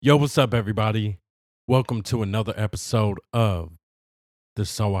Yo, what's up, everybody? Welcome to another episode of the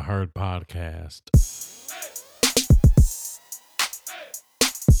So I Heard podcast.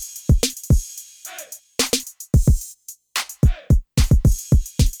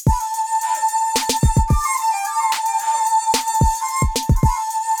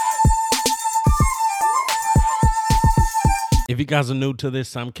 If you guys are new to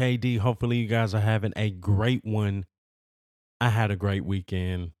this, I'm KD. Hopefully, you guys are having a great one. I had a great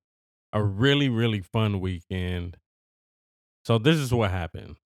weekend, a really fun weekend. So, this is what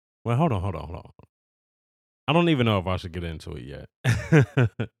happened. Well, hold on. I don't even know if I should get into it yet.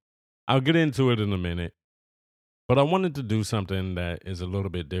 I'll get into it in a minute. But I wanted to do something that is a little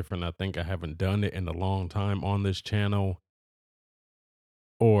bit different. I think I haven't done it in a long time on this channel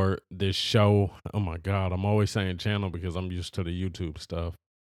or this show. Oh my God, I'm always saying channel because I'm used to the YouTube stuff.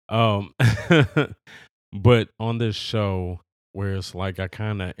 Um, but on this show, where it's like I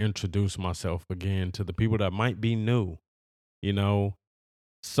kind of introduce myself again to the people that might be new, you know.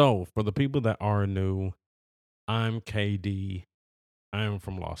 So for the people that are new, I'm KD. I am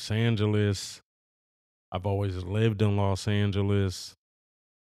from Los Angeles. I've always lived in Los Angeles.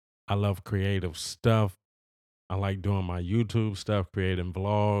 I love creative stuff. I like doing my YouTube stuff, creating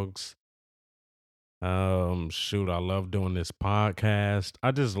vlogs. Shoot, I love doing this podcast.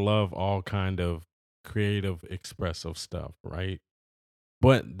 I just love all kind of creative, expressive stuff, right?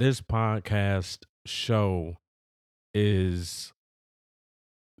 But this podcast show is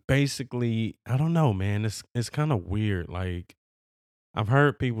basically, I don't know, man. It's kind of weird. Like I've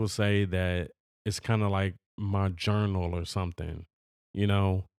heard people say that it's kind of like my journal or something. You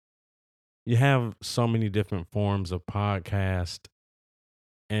know, you have so many different forms of podcast,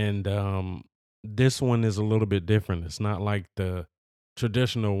 and this one is a little bit different. It's not like the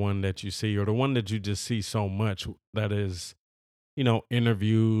traditional one that you see or the one that you just see so much, that is,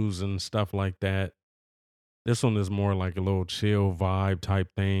 interviews and stuff like that. This one is more like a little chill vibe type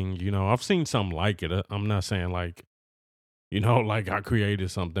thing. I've seen something like it. I'm not saying like, like I created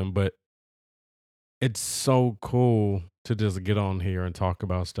something, but it's so cool to just get on here and talk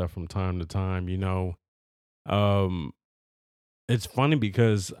about stuff from time to time. Um it's funny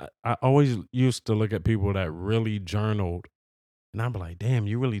because I always used to look at people that really journaled, and I'd be like, damn,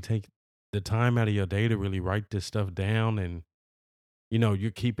 you really take the time out of your day to really write this stuff down, and you're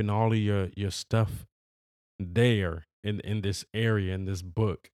keeping all of your stuff there in this area, in this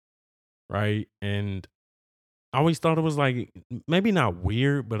book, right? And I always thought it was like maybe not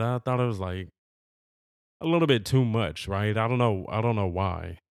weird, but I thought it was like a little bit too much, right? I don't know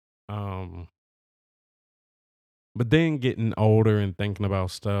why. Um but then getting older and thinking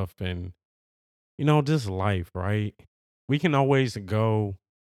about stuff, and just life, right? We can always go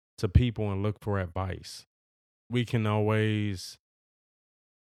to people and look for advice. We can always,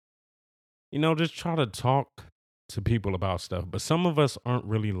 just try to talk to people about stuff. But some of us aren't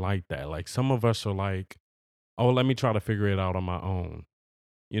really like that. Like some of us are like, oh, let me try to figure it out on my own.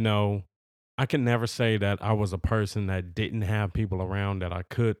 You know, I can never say that I was a person that didn't have people around that I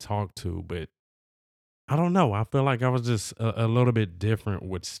could talk to, but I don't know. I feel like I was just a little bit different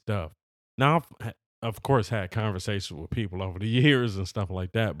with stuff. Now, of course, had conversations with people over the years and stuff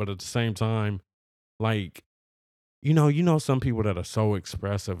like that, but at the same time, like, some people that are so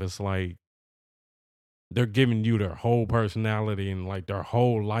expressive. It's like they're giving you their whole personality and like their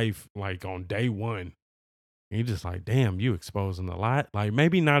whole life, like on day one. And you're just like, damn, you exposing a lot. Like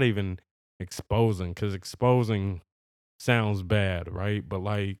maybe not even exposing, because exposing sounds bad, right? But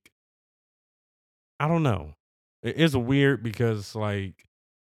like, I don't know. It's weird because like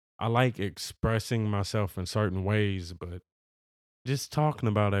I like expressing myself in certain ways, but just talking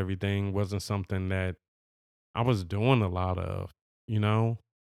about everything wasn't something that I was doing a lot of, you know?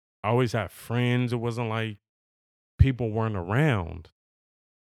 I always had friends. It wasn't like people weren't around.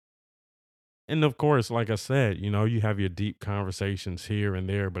 And of course, like I said, you have your deep conversations here and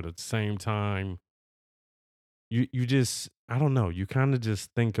there, but at the same time, you just, I don't know, you kind of just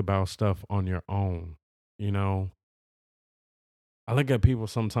think about stuff on your own, you know? I look at people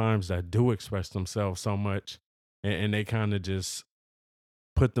sometimes that do express themselves so much, and they kind of just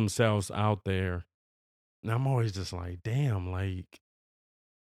put themselves out there. And I'm always just like, damn, like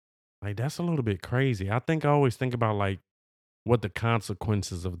that's a little bit crazy. I think I always think about like what the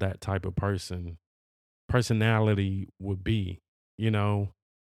consequences of that type of personality would be, you know?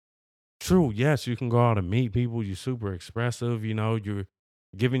 True, yes, you can go out and meet people, you're super expressive, you're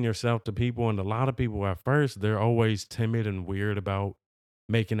giving yourself to people, and a lot of people at first, they're always timid and weird about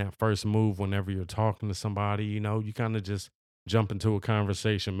making that first move whenever you're talking to somebody, you kind of just jump into a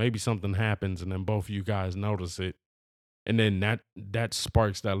conversation. Maybe something happens and then both of you guys notice it. and then that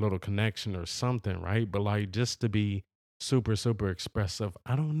sparks that little connection or something, right? But like just to be super super expressive,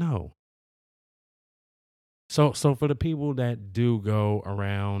 I don't know. So for the people that do go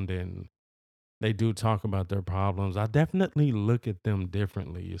around and they do talk about their problems, I definitely look at them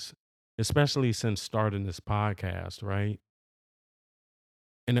differently, especially since starting this podcast, right?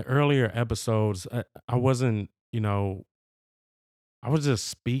 In the earlier episodes, I wasn't, I was just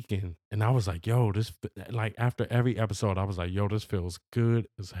speaking and I was like, yo, like after every episode, I was like, yo, this feels good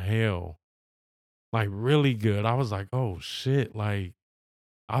as hell. Like really good. I was like, oh shit. Like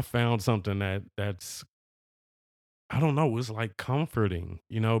I found something that's I don't know, it's like comforting,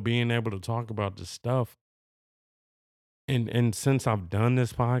 being able to talk about this stuff. And since I've done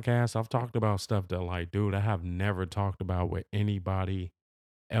this podcast, I've talked about stuff that like, dude, I have never talked about with anybody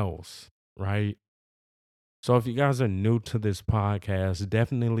else. Right. So if you guys are new to this podcast,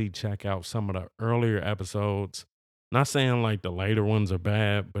 definitely check out some of the earlier episodes. Not saying like the later ones are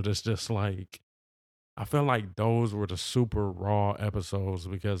bad, but it's just like I feel like those were the super raw episodes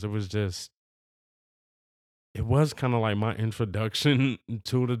because it was kind of like my introduction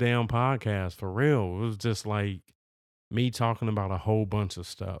to the damn podcast for real. It was just like me talking about a whole bunch of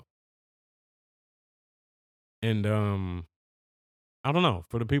stuff. And I don't know,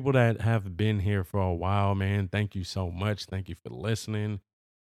 for the people that have been here for a while, man, thank you so much. Thank you for listening.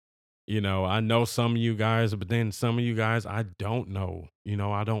 I know some of you guys, but then some of you guys I don't know.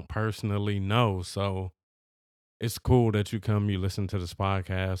 I don't personally know. So it's cool that you come, you listen to this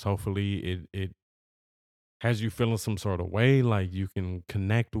podcast. Hopefully it has you feeling some sort of way, like you can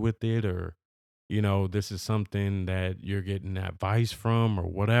connect with it, or, this is something that you're getting advice from or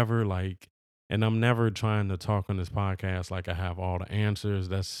whatever. Like, and I'm never trying to talk on this podcast like I have all the answers.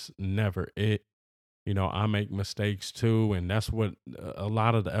 That's never it. I make mistakes too, and that's what a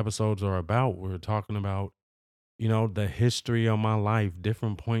lot of the episodes are about. We're talking about, the history of my life,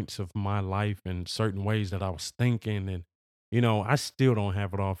 different points of my life, and certain ways that I was thinking. And, I still don't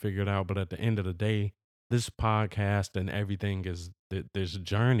have it all figured out. But at the end of the day, this podcast and everything is this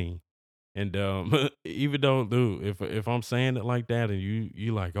journey. And even though, dude, if I'm saying it like that, and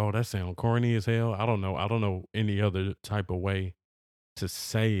you like, oh, that sounds corny as hell. I don't know any other type of way to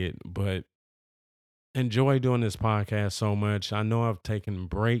say it, but enjoy doing this podcast so much. I know I've taken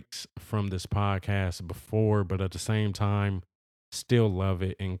breaks from this podcast before, but at the same time, still love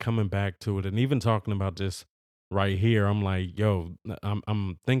it and coming back to it. And even talking about this right here, I'm like, yo,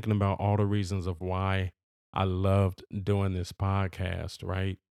 I'm thinking about all the reasons of why I loved doing this podcast,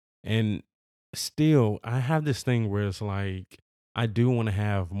 right? And still, I have this thing where it's like, I do want to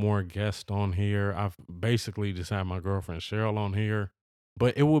have more guests on here. I've basically just had my girlfriend Cheryl on here,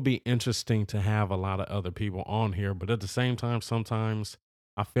 but it would be interesting to have a lot of other people on here. But at the same time, sometimes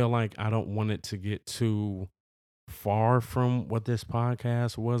I feel like I don't want it to get too far from what this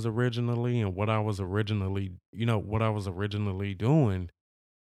podcast was originally and what I was originally, what I was originally doing.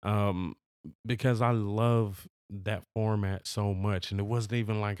 Um, because I love that format so much. And it wasn't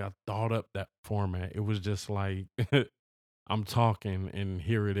even like I thought up that format. It was just like I'm talking and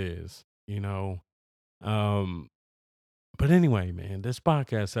here it is. Um, but anyway, man, this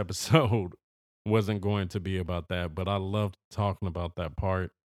podcast episode wasn't going to be about that, but I loved talking about that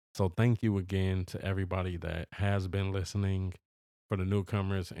part. So thank you again to everybody that has been listening, for the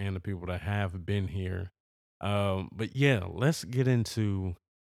newcomers and the people that have been here. But yeah, let's get into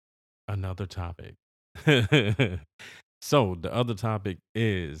another topic. So the other topic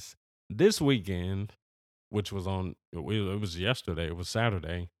is this weekend, which was it was yesterday, it was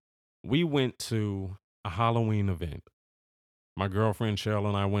Saturday. We went to a Halloween event. My girlfriend Cheryl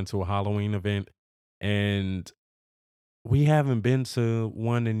and I went to a Halloween event, and we haven't been to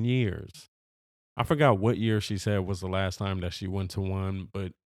one in years. I forgot what year she said was the last time that she went to one,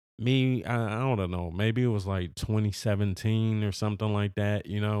 but me, I don't know. Maybe it was like 2017 or something like that.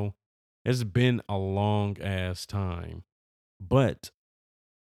 It's been a long ass time, but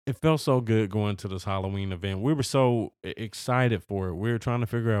it felt so good going to this Halloween event. We were so excited for it. We were trying to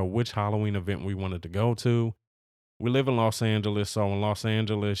figure out which Halloween event we wanted to go to. We live in Los Angeles, so in Los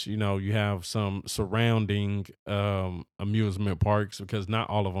Angeles, you have some surrounding amusement parks because not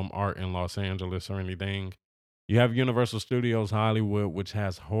all of them are in Los Angeles or anything. You have Universal Studios Hollywood, which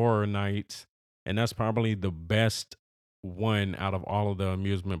has horror nights, and that's probably the best one out of all of the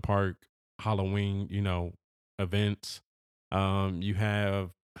amusement park Halloween, events. You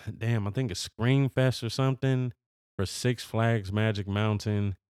have, damn, I think it's Scream Fest or something for Six Flags Magic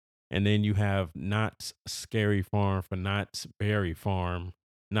Mountain, and then you have Knott's Scary Farm for Knott's Berry Farm.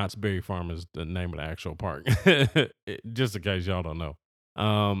 Knott's Berry Farm is the name of the actual park, just in case y'all don't know.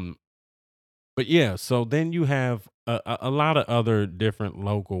 Um, But yeah, so then you have a lot of other different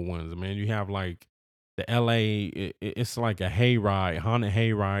local ones, man. You have like the LA, it's like a hayride, haunted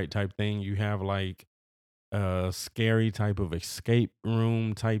hayride type thing. You have like scary type of escape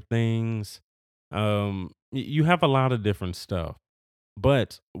room type things. You have a lot of different stuff.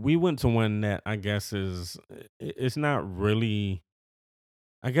 But we went to one that I guess it's not really,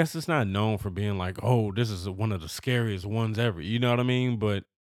 I guess it's not known for being like, oh, this is one of the scariest ones ever. You know what I mean? But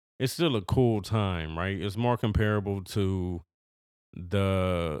it's still a cool time, right? It's more comparable to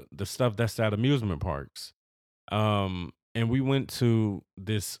the stuff that's at amusement parks. And we went to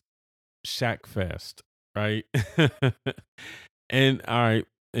this Shack Fest, right? And all right,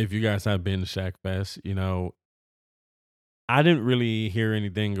 if you guys have been to Shack Fest, I didn't really hear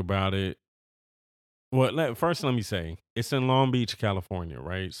anything about it. Well, first let me say it's in Long Beach, California,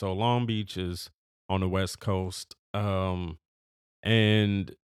 right? So Long Beach is on the West Coast. And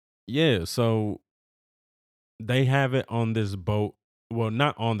yeah, so they have it on this boat. Well,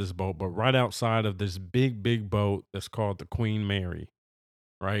 not on this boat, but right outside of this big, big boat that's called the Queen Mary,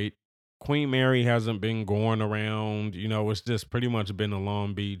 right? Queen Mary hasn't been going around, it's just pretty much been a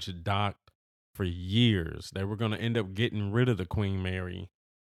Long Beach dock for years. They were going to end up getting rid of the Queen Mary.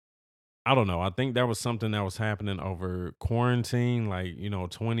 I don't know. I think that was something that was happening over quarantine, like,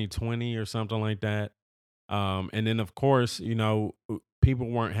 2020 or something like that. And then of course, people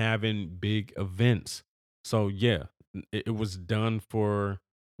weren't having big events. So yeah, it was done for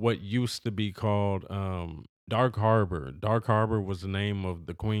what used to be called Dark Harbor. Dark Harbor was the name of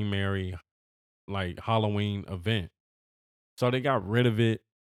the Queen Mary like Halloween event. So they got rid of it,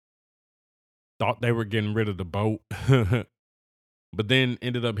 thought they were getting rid of the boat. But then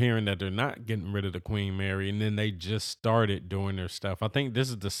ended up hearing that they're not getting rid of the Queen Mary, and then they just started doing their stuff. I think this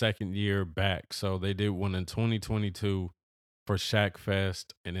is the second year back. So they did one in 2022 for Shack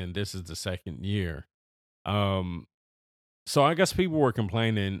Fest, and then this is the second year. Um, so I guess people were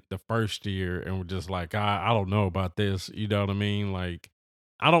complaining the first year and were just like, I don't know about this. You know what I mean? Like,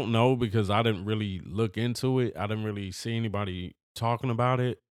 I don't know because I didn't really look into it. I didn't really see anybody talking about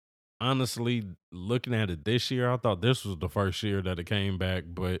it. Honestly, looking at it this year, I thought this was the first year that it came back,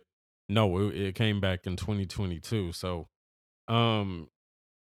 but no, it came back in 2022. So, um,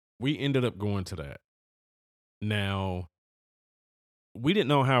 we ended up going to that. Now, we didn't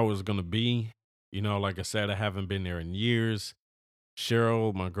know how it was going to be. Like I said, I haven't been there in years.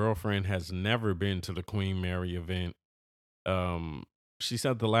 Cheryl, my girlfriend, has never been to the Queen Mary event. Um, she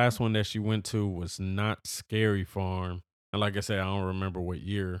said the last one that she went to was not Scary Farm. And like I said, I don't remember what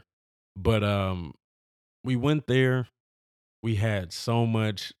year. But we went there. We had so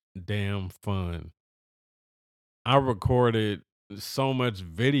much damn fun. I recorded so much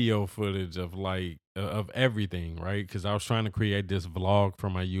video footage of like of everything, right? Because I was trying to create this vlog for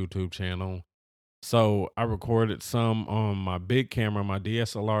my YouTube channel. So I recorded some on my big camera, my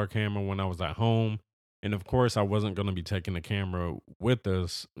DSLR camera when I was at home. And of course, I wasn't going to be taking the camera with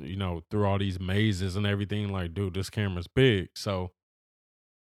us, through all these mazes and everything. Like, dude, this camera's big. So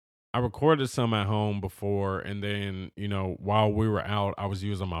I recorded some at home before. And then, while we were out, I was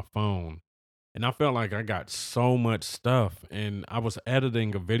using my phone. And I felt like I got so much stuff. And I was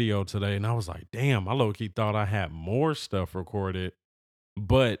editing a video today and I was like, damn, I low key thought I had more stuff recorded,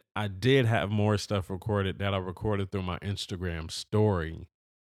 but I did have more stuff recorded that I recorded through my Instagram story.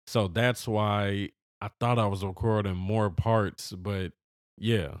 So that's why I thought I was recording more parts, but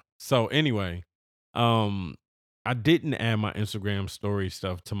yeah. So anyway, um I didn't add my Instagram story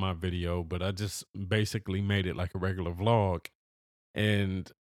stuff to my video, but I just basically made it like a regular vlog. And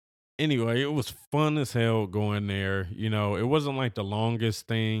anyway, it was fun as hell going there. It wasn't like the longest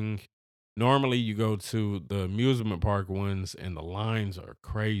thing. Normally, you go to the amusement park ones and the lines are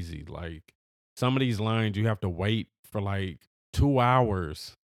crazy. Like some of these lines, you have to wait for like 2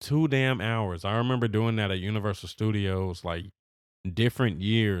 hours, 2 damn hours. I remember doing that at Universal Studios, like different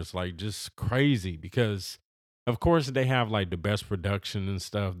years, like just crazy because of course they have like the best production and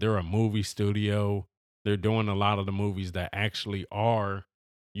stuff. They're a movie studio. They're doing a lot of the movies that actually are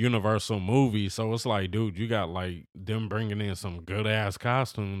Universal movies. So it's like, dude, you got like them bringing in some good ass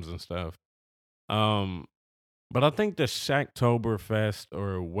costumes and stuff. Um, but I think the Shacktoberfest,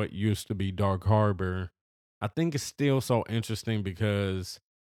 or what used to be Dark Harbor, I think is still so interesting because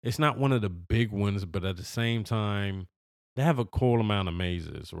it's not one of the big ones, but at the same time, they have a cool amount of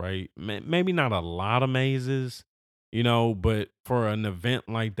mazes, right? Maybe not a lot of mazes, but for an event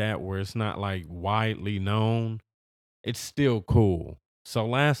like that where it's not like widely known, it's still cool. So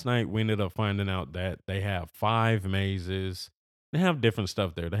last night we ended up finding out that they have 5 mazes. They have different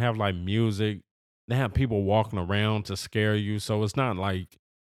stuff there. They have like music. They have people walking around to scare you. So it's not like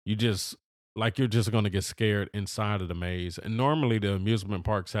you just like you're just gonna get scared inside of the maze. And normally the amusement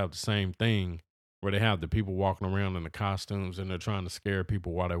parks have the same thing where they have the people walking around in the costumes and they're trying to scare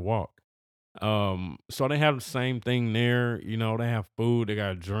people while they walk. So they have the same thing there. You know, they have food, they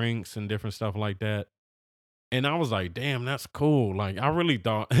got drinks and different stuff like that. And I was like, damn, that's cool. Like I really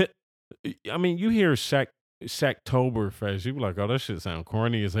thought I mean, you hear Shacktoberfest, you be like, oh, that shit sound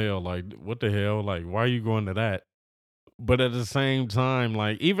corny as hell. Like, what the hell? Like, why are you going to that? But at the same time,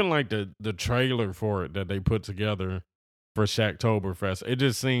 like even like the trailer for it that they put together for Shacktoberfest, it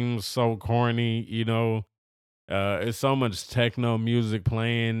just seems so corny, you know. It's so much techno music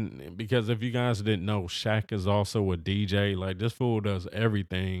playing because if you guys didn't know, Shaq is also a DJ. Like this fool does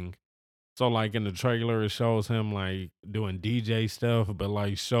everything. So like in the trailer, it shows him like doing DJ stuff, but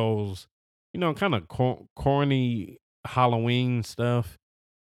like shows, you know, kind of corny Halloween stuff.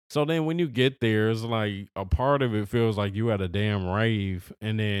 So then when you get there, it's like a part of it feels like you at a damn rave.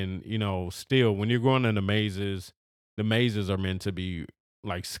 And then, you know, still when you're going in the mazes are meant to be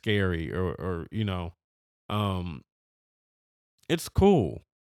like scary or um, it's cool.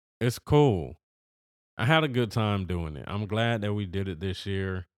 It's cool. I had a good time doing it. I'm glad that we did it this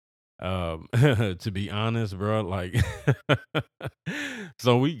year. To be honest, bro, like,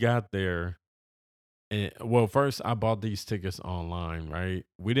 so we got there. And well, first I bought these tickets online, right?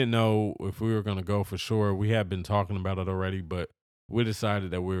 We didn't know if we were gonna go for sure. We had been talking about it already, but we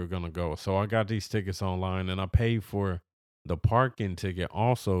decided that we were gonna go. So I got these tickets online and I paid for the parking ticket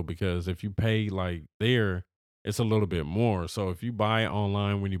also because if you pay like there, it's a little bit more. So if you buy it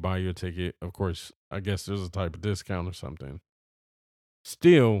online when you buy your ticket, of course, I guess there's a type of discount or something.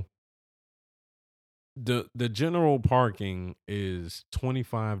 Still, the general parking is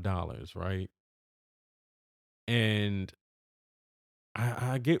 $25, right? And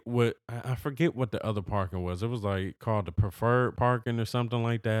I get what I forget what the other parking was. It was like called the preferred parking or something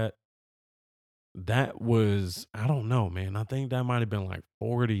like that. That was I don't know, man. I think that might have been like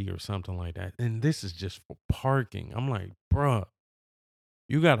 40 or something like that. And this is just for parking. I'm like, bruh,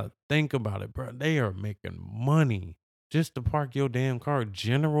 you gotta think about it, bruh. They are making money just to park your damn car.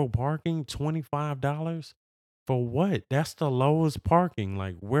 General parking, $25 for what? That's the lowest parking.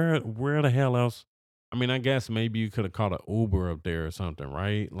 Like where the hell else? I mean, I guess maybe you could have called an Uber up there or something,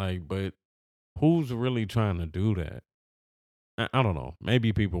 right? Like, but who's really trying to do that? I don't know.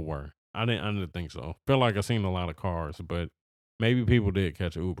 Maybe people were. I didn't think so. Feel like I seen a lot of cars, but maybe people did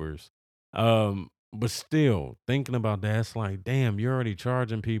catch Ubers. But still thinking about that, it's like, damn, you're already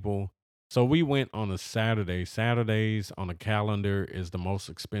charging people. So we went on a Saturday. Saturdays on a calendar is the most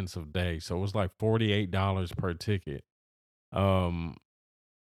expensive day. So it was like $48 per ticket. Um,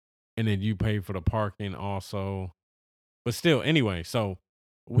 and then you pay for the parking also. But still, anyway, so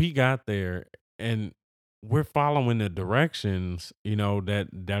we got there and we're following the directions, you know, that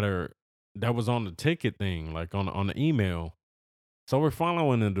was on the ticket thing, like on the email. So we're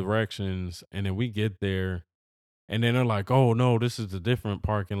following the directions and then we get there and then they're like, "Oh no, this is the different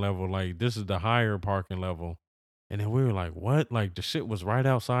parking level. Like this is the higher parking level." And then we were like, "What?" Like the shit was right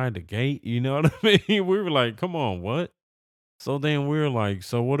outside the gate, you know what I mean? We were like, "Come on, what?" So then we're like,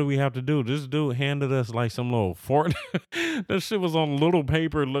 so what do we have to do? This dude handed us like some little fort. That shit was on little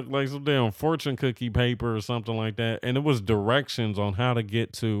paper, looked like some damn fortune cookie paper or something like that. And it was directions on how to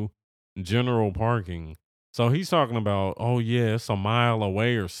get to general parking. So he's talking about, oh yeah, it's a mile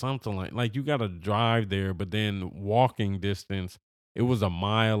away or something like you gotta drive there, but then walking distance, it was a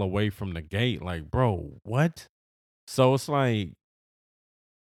mile away from the gate. Like, bro, what? So it's like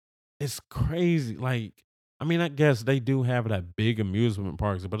it's crazy. Like, I mean, I guess they do have it at big amusement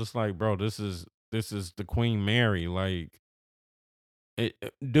parks, but it's like, bro, this is the Queen Mary. Like,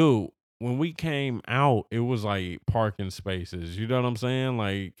 dude, when we came out, it was like parking spaces. You know what I'm saying?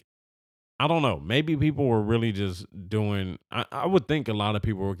 Like, I don't know. Maybe people were really just doing. I would think a lot of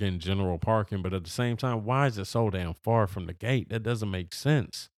people were getting general parking, but at the same time, why is it so damn far from the gate? That doesn't make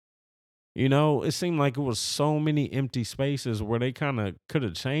sense. You know, it seemed like it was so many empty spaces where they kind of could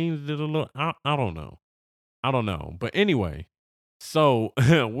have changed it a little. I don't know. I don't know. But anyway, so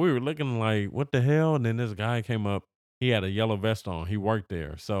we were looking like, what the hell? And then this guy came up. He had a yellow vest on. He worked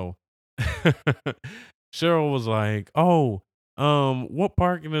there. So Cheryl was like, "Oh, what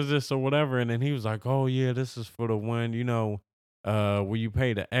parking is this or whatever?" And then he was like, "Oh yeah, this is for the one, where you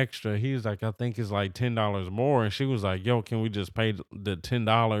pay the extra." He was like, "I think it's like $10 more." And she was like, "Yo, can we just pay the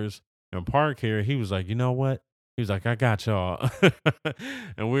 $10 and park here?" He was like, "You know what?" He was like, "I got y'all."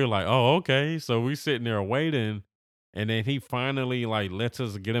 And we were like, "Oh, okay." So we sitting there waiting. And then he finally like lets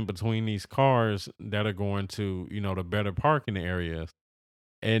us get in between these cars that are going to, the better parking areas.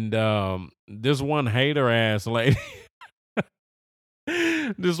 And this one hater ass lady,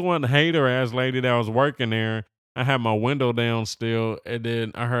 this one hater ass lady that was working there. I had my window down still, and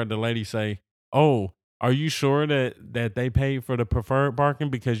then I heard the lady say, "Oh, are you sure that they paid for the preferred parking?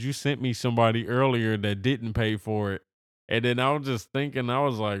 Because you sent me somebody earlier that didn't pay for it." And then I was just thinking, I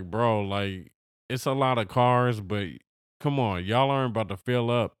was like, "Bro, like it's a lot of cars, but come on, y'all aren't about to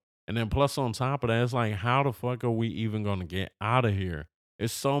fill up." And then plus on top of that, it's like, how the fuck are we even gonna get out of here?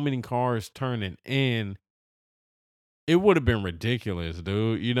 It's so many cars turning in. It would have been ridiculous,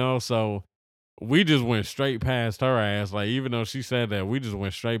 dude. So we just went straight past her ass. Like, even though she said that, we just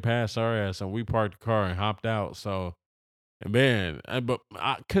went straight past her ass and we parked the car and hopped out. So, man, but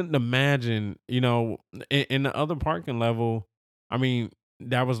I couldn't imagine, in the other parking level, I mean,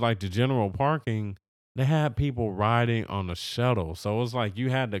 that was like the general parking. They had people riding on the shuttle. So it was like you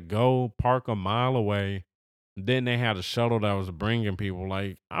had to go park a mile away, then they had a shuttle that was bringing people.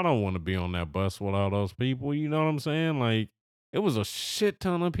 Like, I don't want to be on that bus with all those people. You know what I'm saying? Like, it was a shit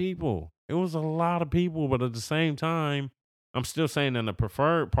ton of people. It was a lot of people, but at the same time, I'm still saying in the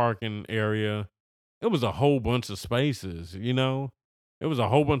preferred parking area, it was a whole bunch of spaces, you know? It was a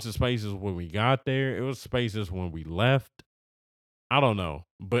whole bunch of spaces when we got there. It was spaces when we left. I don't know.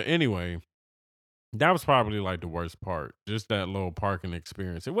 But anyway, that was probably like the worst part. Just that little parking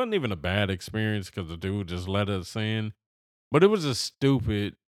experience. It wasn't even a bad experience because the dude just let us in, but it was just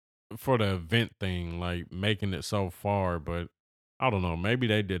stupid for the event thing, like making it so far. But I don't know. Maybe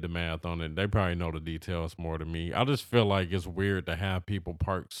they did the math on it. They probably know the details more than me. I just feel like it's weird to have people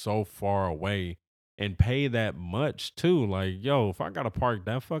park so far away and pay that much too. Like, yo, if I got to park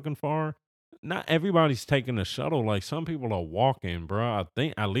that fucking far, not everybody's taking a shuttle. Like, some people are walking, bro.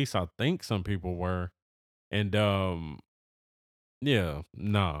 At least I think some people were. And yeah,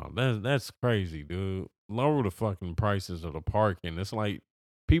 nah, that's crazy, dude. Lower the fucking prices of the parking. It's like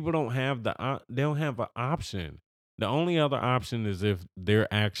people don't have they don't have an option. The only other option is if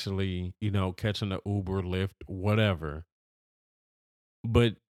they're actually, catching a Uber, Lyft, whatever.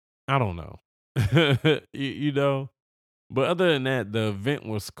 But I don't know. you know. But other than that, the event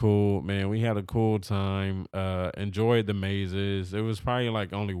was cool, man. We had a cool time. Enjoyed the mazes. It was probably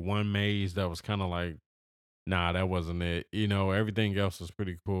like only one maze that was kind of like, nah, that wasn't it. Everything else was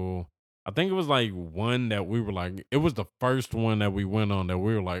pretty cool. I think it was like one that we were like, it was the first one that we went on that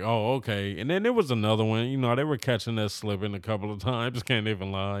we were like, oh, okay. And then there was another one, they were catching us slipping a couple of times. Can't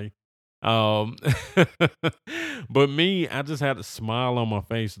even lie. Um, but me, I just had a smile on my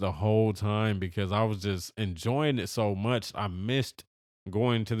face the whole time because I was just enjoying it so much. I missed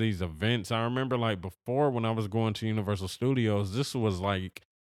going to these events. I remember like before when I was going to Universal Studios, this was like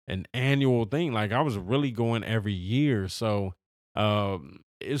an annual thing. Like, I was really going every year. So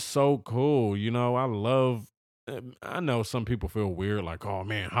it's so cool. I love I know some people feel weird, like, oh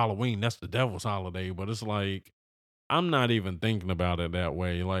man, Halloween, that's the devil's holiday. But it's like I'm not even thinking about it that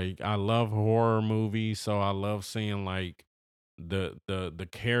way. Like, I love horror movies, so I love seeing like the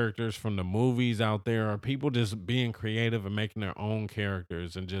characters from the movies out there, are people just being creative and making their own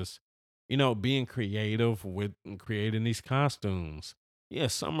characters and just being creative with creating these costumes. Yeah,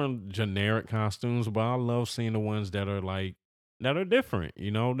 some are generic costumes, but I love seeing the ones that are like that are different,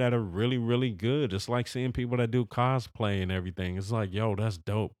 that are really really good. It's like seeing people that do cosplay and everything. It's like, yo, that's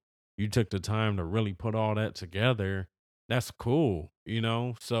dope. You took the time to really put all that together. That's cool.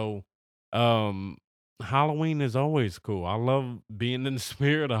 So um Halloween is always cool. I love being in the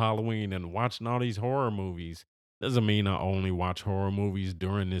spirit of Halloween and watching all these horror movies. Doesn't mean I only watch horror movies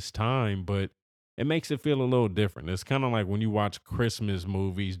during this time, but it makes it feel a little different. It's kind of like when you watch Christmas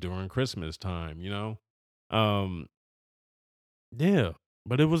movies during Christmas time. Um yeah,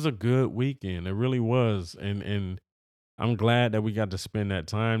 but it was a good weekend. It really was. And I'm glad that we got to spend that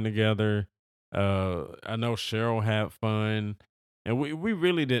time together. I know Cheryl had fun, and we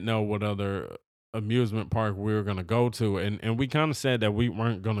really didn't know what other amusement park we were gonna go to, and we kind of said that we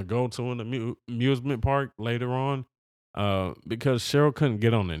weren't gonna go to an amusement park later on, because Cheryl couldn't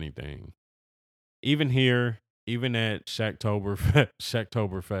get on anything. Even here, even at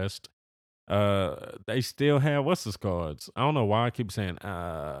Shacktoberfest, they still have what's this cards. I don't know why I keep saying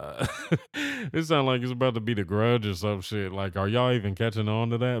it sounds like it's about to be the grudge or some shit. Like, are y'all even catching on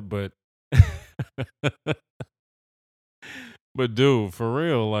to that? But but dude, for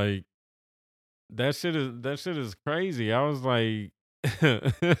real, like that shit is crazy. I was like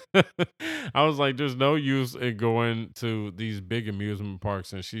I was like, there's no use in going to these big amusement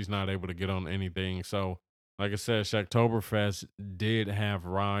parks and she's not able to get on anything. So, like I said, Shacktoberfest did have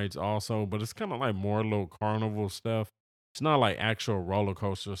rides also, but it's kind of like more little carnival stuff. It's not like actual roller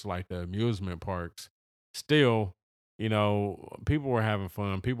coasters like the amusement parks. Still, people were having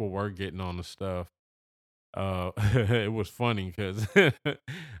fun. People were getting on the stuff. It was funny because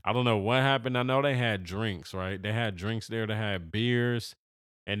I don't know what happened. I know they had drinks, right? They had drinks there. They had beers,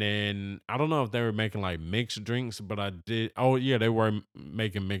 and then I don't know if they were making like mixed drinks, but I did. Oh yeah, they were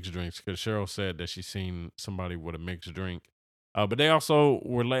making mixed drinks because Cheryl said that she seen somebody with a mixed drink. But they also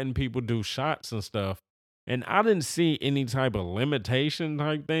were letting people do shots and stuff. And I didn't see any type of limitation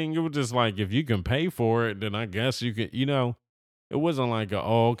type thing. It was just like if you can pay for it, then I guess you can. It wasn't like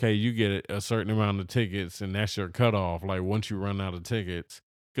oh, okay, you get a certain amount of tickets and that's your cutoff. Like once you run out of tickets,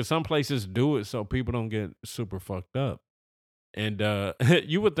 because some places do it so people don't get super fucked up. And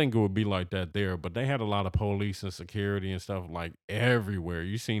you would think it would be like that there, but they had a lot of police and security and stuff like everywhere.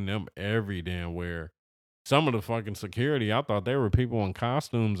 You seen them every damn where. Some of the fucking security, I thought they were people in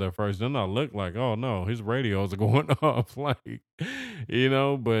costumes at first. Then I looked like, oh no, his radios are going off, like,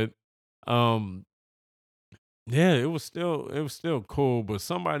 But um, yeah, it was still cool. But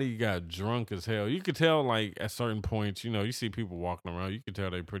somebody got drunk as hell. You could tell, like, at certain points, you see people walking around. You could tell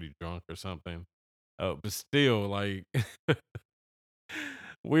they pretty drunk or something. But still, like,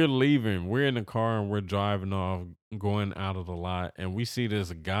 we're leaving. We're in the car and we're driving off, going out of the lot, and we see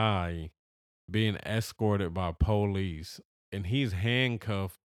this guy being escorted by police, and he's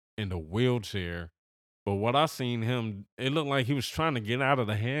handcuffed in the wheelchair. But what I seen him, it looked like he was trying to get out of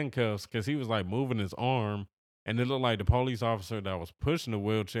the handcuffs because he was like moving his arm, and it looked like the police officer that was pushing the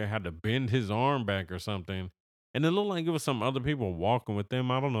wheelchair had to bend his arm back or something. And it looked like it was some other people walking with them.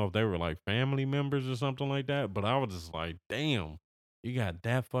 I don't know if they were like family members or something like that, but I was just like, damn, you got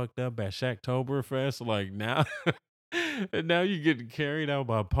that fucked up at Shacktoberfest? Like now, and now you getting carried out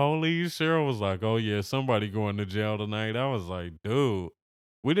by police. Cheryl was like, "Oh yeah, somebody going to jail tonight." I was like, "Dude,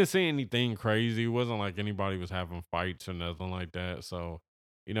 we didn't see anything crazy. It wasn't like anybody was having fights or nothing like that." So,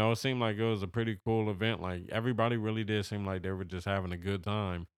 it seemed like it was a pretty cool event. Like everybody really did seem like they were just having a good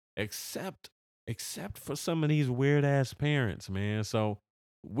time, except except for some of these weird ass parents, man. So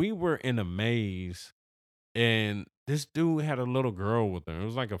we were in a maze and this dude had a little girl with him. It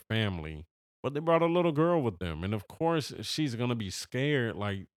was like a family, but they brought a little girl with them. And of course, she's gonna be scared.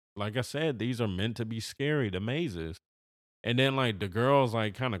 Like I said, these are meant to be scary, the mazes. And then like the girl's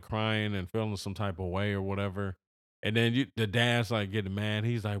like kind of crying and feeling some type of way or whatever. And then the dad's like getting mad.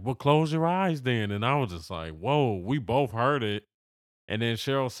 He's like, "Well, close your eyes then." And I was just like, "Whoa!" We both heard it. And then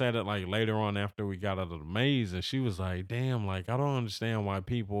Cheryl said it like later on after we got out of the maze, and she was like, "Damn, like I don't understand why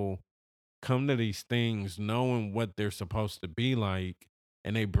people come to these things knowing what they're supposed to be like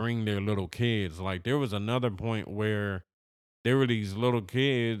and they bring their little kids." Like there was another point where there were these little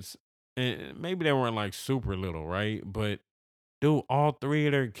kids and maybe they weren't like super little, right? But dude, all three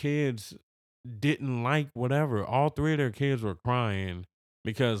of their kids didn't like whatever. All three of their kids were crying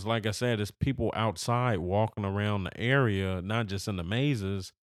because, like I said, it's people outside walking around the area, not just in the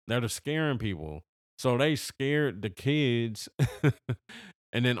mazes, that are scaring people. So they scared the kids.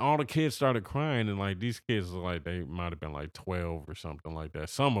 And then all the kids started crying, and like these kids, are like they might have been like 12 or something like that.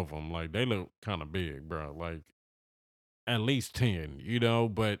 Some of them, like they look kind of big, bro. Like at least 10,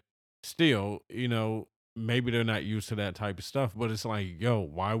 but still, maybe they're not used to that type of stuff. But it's like, yo,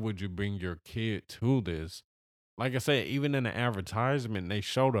 why would you bring your kid to this? Like I said, even in the advertisement, they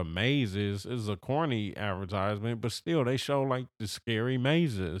show the mazes. It's a corny advertisement, but still, they show like the scary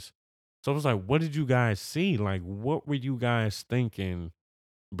mazes. So I was like, what did you guys see? Like, what were you guys thinking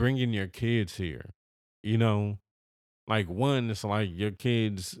bringing your kids here? You know, like one, it's like your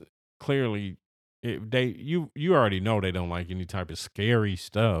kids clearly you already know they don't like any type of scary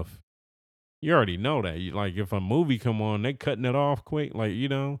stuff. You already know that. Like if a movie come on, they cutting it off quick. Like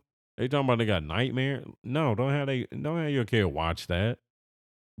they talking about they got nightmare. No, don't have your kid watch that.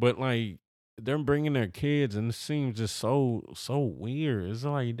 But like they're bringing their kids, and it seems just so weird. It's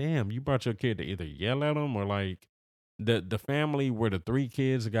like, damn, you brought your kid to either yell at them or like the family where the three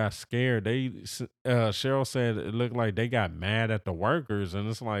kids got scared. Cheryl said it looked like they got mad at the workers, and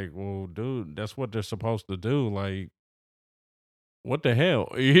it's like, well, dude, that's what they're supposed to do. Like what the hell?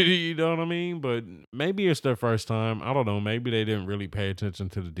 You know what I mean? But maybe it's their first time. I don't know. Maybe they didn't really pay attention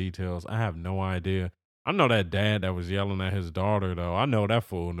to the details. I have no idea. I know that dad that was yelling at his daughter, though. I know that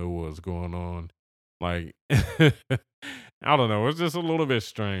fool knew what was going on. Like, I don't know. It's just a little bit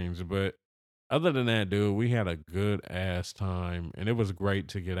strange. But other than that, dude, we had a good ass time and it was great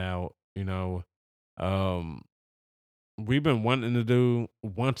to get out. Um, we've been wanting to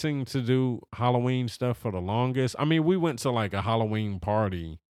do Halloween stuff for the longest. I mean, we went to like a Halloween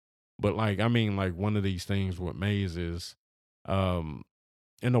party, but like I mean like one of these things with mazes um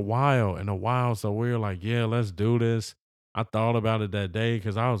in a while. So we were like, yeah, let's do this. I thought about it that day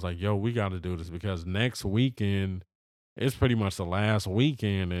because I was like, yo, we got to do this because next weekend it's pretty much the last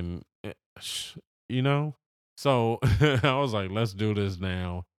weekend and you know So I was like, let's do this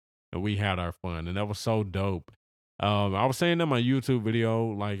now. And we had our fun. And that was so dope. I was saying in my YouTube video,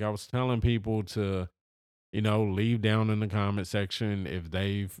 like I was telling people to, leave down in the comment section if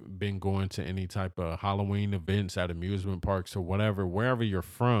they've been going to any type of Halloween events at amusement parks or whatever, wherever you're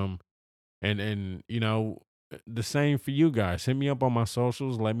from. And the same for you guys. Hit me up on my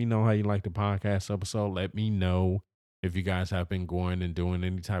socials. Let me know how you like the podcast episode. Let me know if you guys have been going and doing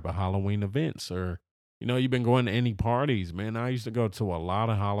any type of Halloween events, or you've been going to any parties. Man, I used to go to a lot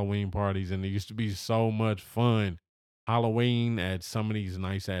of Halloween parties and it used to be so much fun. Halloween at some of these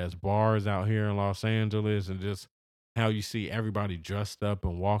nice ass bars out here in Los Angeles, and just how you see everybody dressed up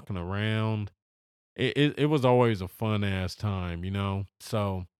and walking around. It was always a fun ass time.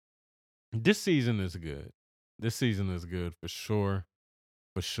 So this season is good. This season is good for sure,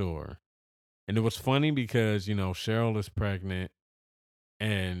 for sure. And it was funny because, Cheryl is pregnant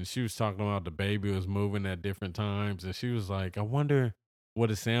and she was talking about the baby was moving at different times. And she was like, I wonder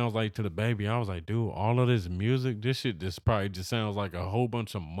what it sounds like to the baby. I was like, dude, all of this music, this shit just probably just sounds like a whole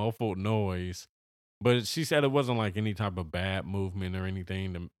bunch of muffled noise. But she said it wasn't like any type of bad movement or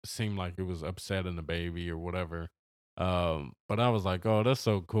anything that seemed like it was upsetting the baby or whatever. But I was like, oh, that's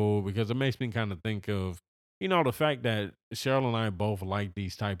so cool because it makes me kind of think of, the fact that Cheryl and I both like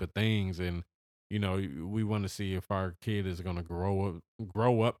these type of things, and we want to see if our kid is gonna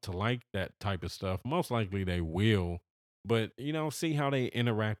grow up to like that type of stuff. Most likely they will, but see how they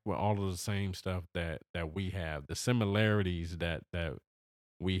interact with all of the same stuff that we have, the similarities that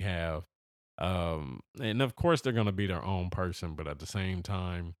we have. And of course they're gonna be their own person, but at the same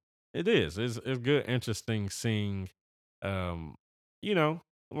time, it's good, interesting seeing, um, you know,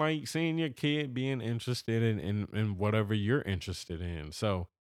 like seeing your kid being interested in whatever you're interested in. So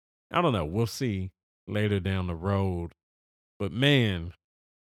I don't know. We'll see later down the road. But man,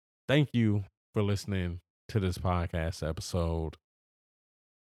 thank you for listening to this podcast episode.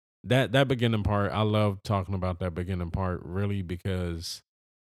 That beginning part, I love talking about that beginning part really because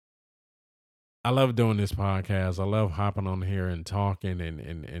I love doing this podcast. I love hopping on here and talking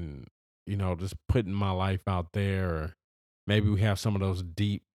and just putting my life out there. Or maybe we have some of those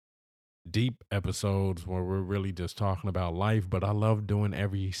deep episodes where we're really just talking about life. But I love doing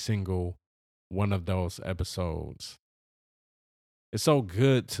every single one of those episodes. It's so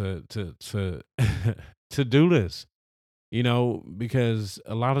good to to do this, because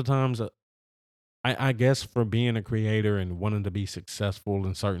a lot of times I guess for being a creator and wanting to be successful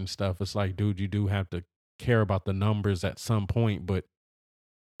in certain stuff, it's like, dude, you do have to care about the numbers at some point. But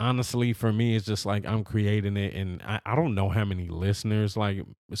honestly, for me, it's just like I'm creating it and I don't know how many listeners. Like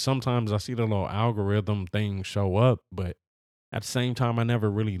sometimes I see the little algorithm thing show up, but at the same time, I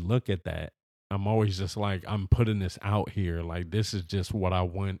never really look at that. I'm always just like, I'm putting this out here. Like, this is just what I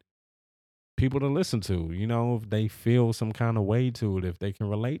want people to listen to, if they feel some kind of way to it, if they can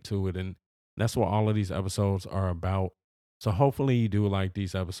relate to it. And that's what all of these episodes are about. So hopefully you do like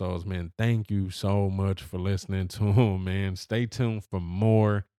these episodes, man. Thank you so much for listening to them, man. Stay tuned for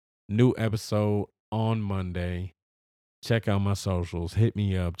more new episode on Monday. Check out my socials, hit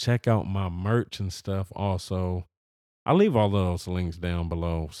me up, check out my merch and stuff also. I'll leave all of those links down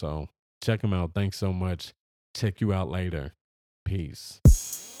below. So check them out. Thanks so much. Check you out later. Peace.